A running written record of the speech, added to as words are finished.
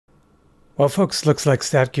Well, folks, looks like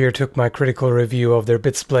Statgear took my critical review of their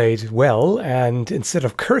bits blade well, and instead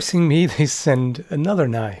of cursing me, they send another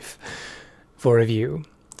knife for review.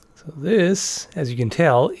 So this, as you can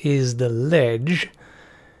tell, is the ledge.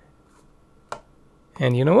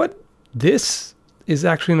 And you know what? This is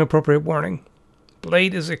actually an appropriate warning.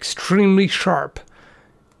 Blade is extremely sharp.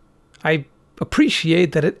 I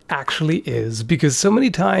appreciate that it actually is, because so many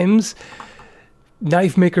times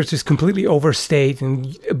knife makers just completely overstate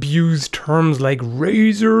and abuse terms like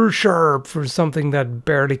razor sharp for something that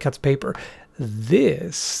barely cuts paper.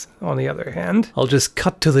 This, on the other hand, I'll just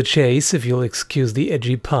cut to the chase, if you'll excuse the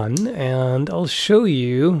edgy pun, and I'll show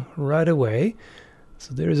you right away.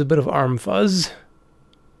 So there's a bit of arm fuzz.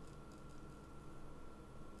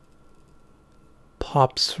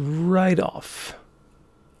 Pops right off.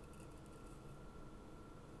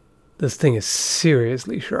 This thing is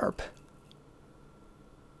seriously sharp.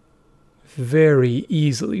 Very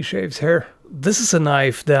easily shaves hair. This is a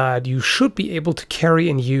knife that you should be able to carry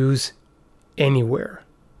and use anywhere.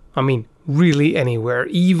 I mean, really anywhere,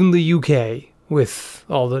 even the UK, with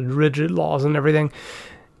all the rigid laws and everything.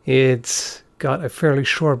 It's got a fairly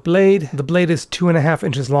short blade. The blade is 2.5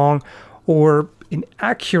 inches long, or in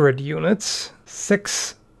accurate units,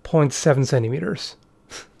 6.7 centimeters.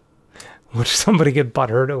 Which somebody get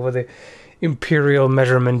butthurt over the imperial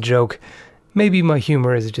measurement joke. Maybe my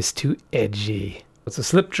humor is just too edgy. It's a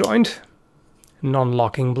slip joint,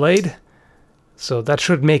 non-locking blade, so that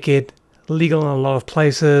should make it legal in a lot of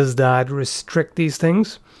places that restrict these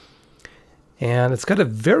things. And it's got a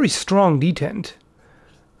very strong detent.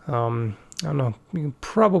 I don't know, you can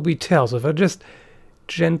probably tell. So if I just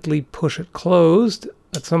gently push it closed,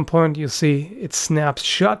 at some point you'll see it snaps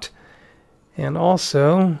shut. And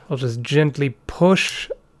also, I'll just gently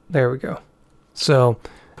push. There we go. So,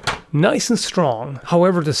 nice and strong.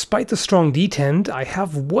 However, despite the strong detent, I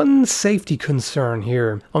have one safety concern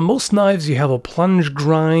here. On most knives, you have a plunge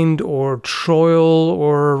grind or choil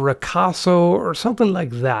or ricasso or something like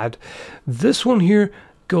that. This one here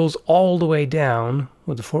goes all the way down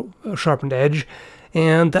with the sharpened edge.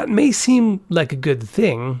 And that may seem like a good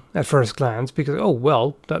thing at first glance because, oh,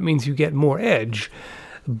 well, that means you get more edge.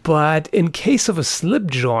 But in case of a slip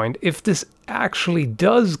joint, if this actually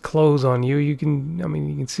does close on you, you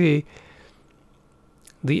can see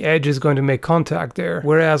the edge is going to make contact there.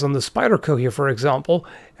 Whereas on the Spyderco here, for example,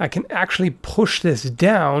 I can actually push this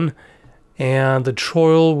down and the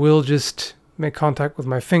choil will just make contact with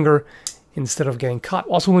my finger instead of getting cut.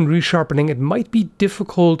 Also, when resharpening, it might be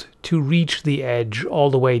difficult to reach the edge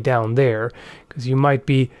all the way down there because you might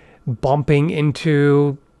be bumping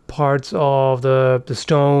into parts of the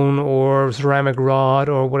stone or ceramic rod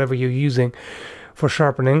or whatever you're using for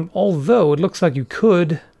sharpening. Although it looks like you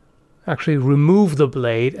could actually remove the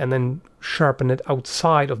blade and then sharpen it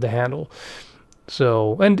outside of the handle.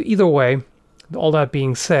 So, and either way, all that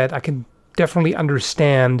being said, I can definitely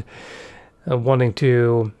understand wanting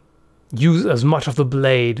to use as much of the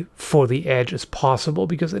blade for the edge as possible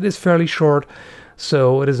because it is fairly short,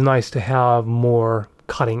 so it is nice to have more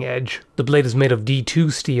cutting edge. The blade is made of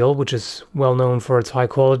D2 steel, which is well known for its high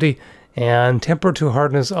quality, and tempered to a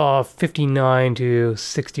hardness of 59 to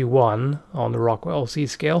 61 on the Rockwell C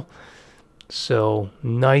scale. So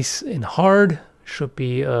nice and hard, should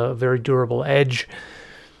be a very durable edge.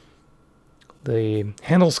 The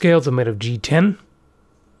handle scales are made of G10.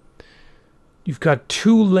 You've got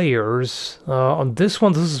 2 layers. On this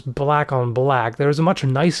one, this is black on black. There's a much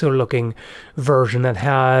nicer looking version that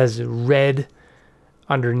has red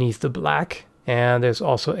underneath the black, and there's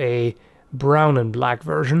also a brown and black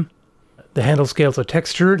version. The handle scales are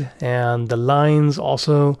textured, and the lines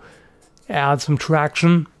also add some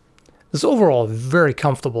traction. This overall very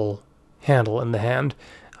comfortable handle in the hand.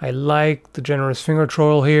 I like the generous finger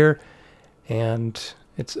choil here, and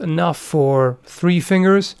it's enough for 3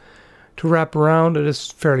 fingers to wrap around. It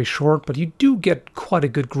is fairly short, but you do get quite a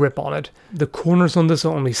good grip on it. The corners on this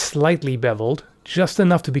are only slightly beveled, just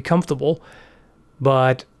enough to be comfortable.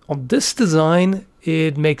 But on this design,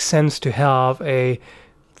 it makes sense to have a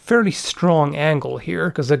fairly strong angle here,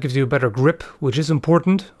 because that gives you a better grip, which is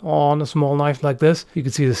important on a small knife like this. You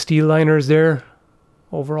can see the steel liners there.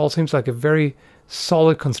 Overall, seems like a very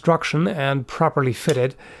solid construction and properly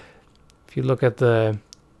fitted. If you look at the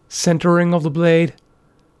centering of the blade,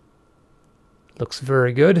 looks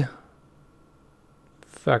very good. In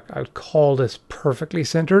fact, I'd call this perfectly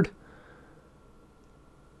centered.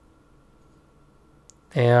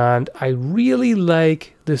 And I really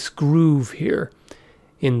like this groove here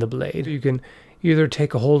in the blade. You can either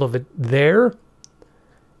take a hold of it there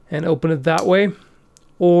and open it that way,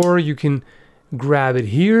 or you can grab it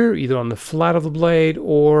here, either on the flat of the blade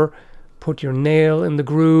or put your nail in the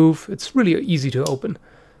groove. It's really easy to open.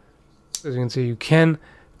 As you can see, you can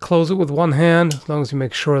close it with one hand, as long as you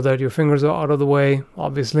make sure that your fingers are out of the way,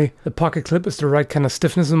 obviously. The pocket clip is the right kind of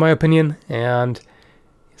stiffness in my opinion, and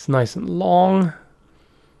it's nice and long,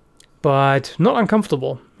 but not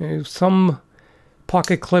uncomfortable. Some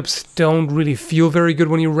pocket clips don't really feel very good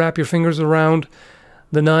when you wrap your fingers around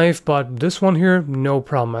the knife, but this one here, no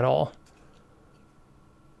problem at all.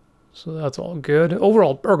 So that's all good.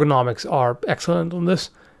 Overall, ergonomics are excellent on this.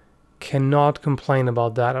 Cannot complain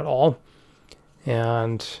about that at all.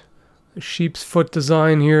 And the sheep's foot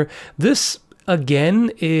design here. This,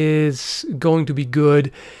 again, is going to be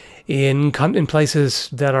good in places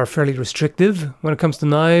that are fairly restrictive when it comes to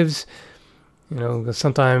knives. You know,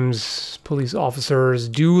 sometimes police officers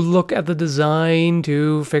do look at the design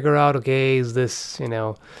to figure out, okay, is this, you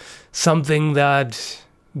know, something that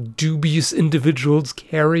dubious individuals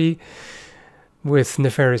carry with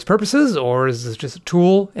nefarious purposes, or is this just a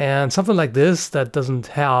tool? And something like this that doesn't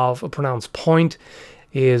have a pronounced point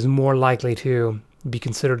is more likely to be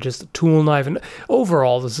considered just a tool knife. And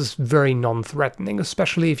overall, this is very non-threatening,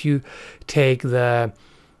 especially if you take the,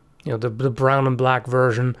 you know, the brown and black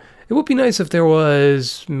version. It would be nice if there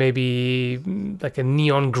was maybe like a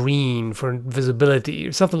neon green for visibility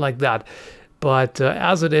or something like that. But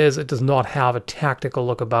as it is, it does not have a tactical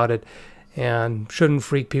look about it and shouldn't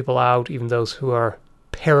freak people out, even those who are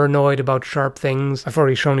paranoid about sharp things. I've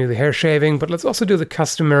already shown you the hair shaving, but let's also do the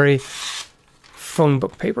customary phone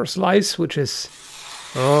book paper slice, which is,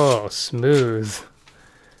 oh, smooth.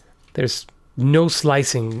 There's no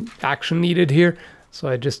slicing action needed here, so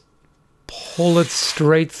I just pull it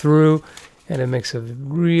straight through and it makes a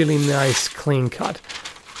really nice clean cut.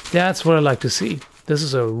 That's what I like to see. This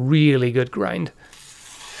is a really good grind.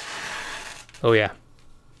 Oh yeah,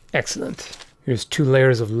 excellent. Here's 2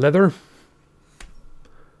 layers of leather.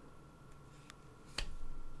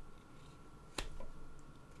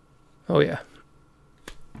 Oh yeah.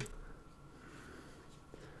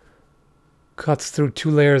 Cuts through 2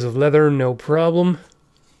 layers of leather, no problem.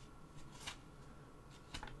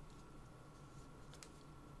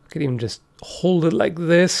 I could even just hold it like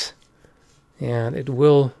this and it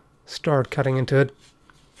will start cutting into it.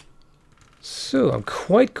 So I'm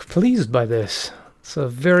quite pleased by this. It's a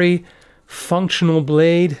very functional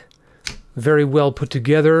blade, very well put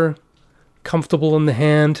together, comfortable in the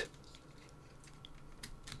hand.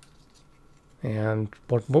 And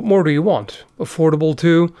what more do you want? Affordable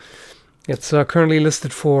too. It's currently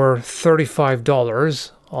listed for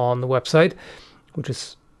 $35 on the website, which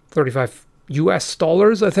is 35 US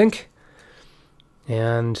dollars, I think.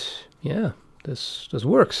 And yeah, this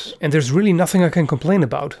works. And there's really nothing I can complain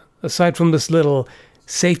about. Aside from this little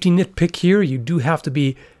safety nitpick here, you do have to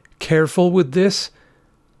be careful with this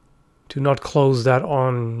to not close that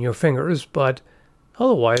on your fingers, but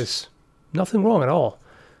otherwise, nothing wrong at all.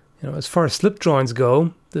 You know, as far as slip joints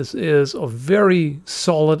go, this is a very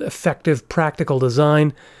solid, effective, practical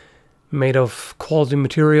design made of quality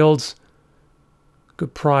materials,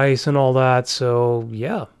 good price and all that. So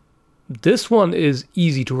yeah, this one is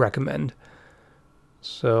easy to recommend.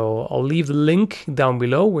 So I'll leave the link down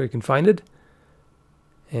below where you can find it,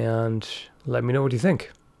 and let me know what you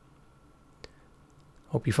think.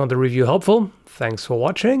 Hope you found the review helpful. Thanks for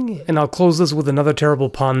watching, and I'll close this with another terrible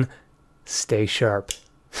pun. Stay sharp.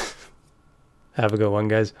 Have a good one,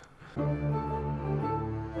 guys.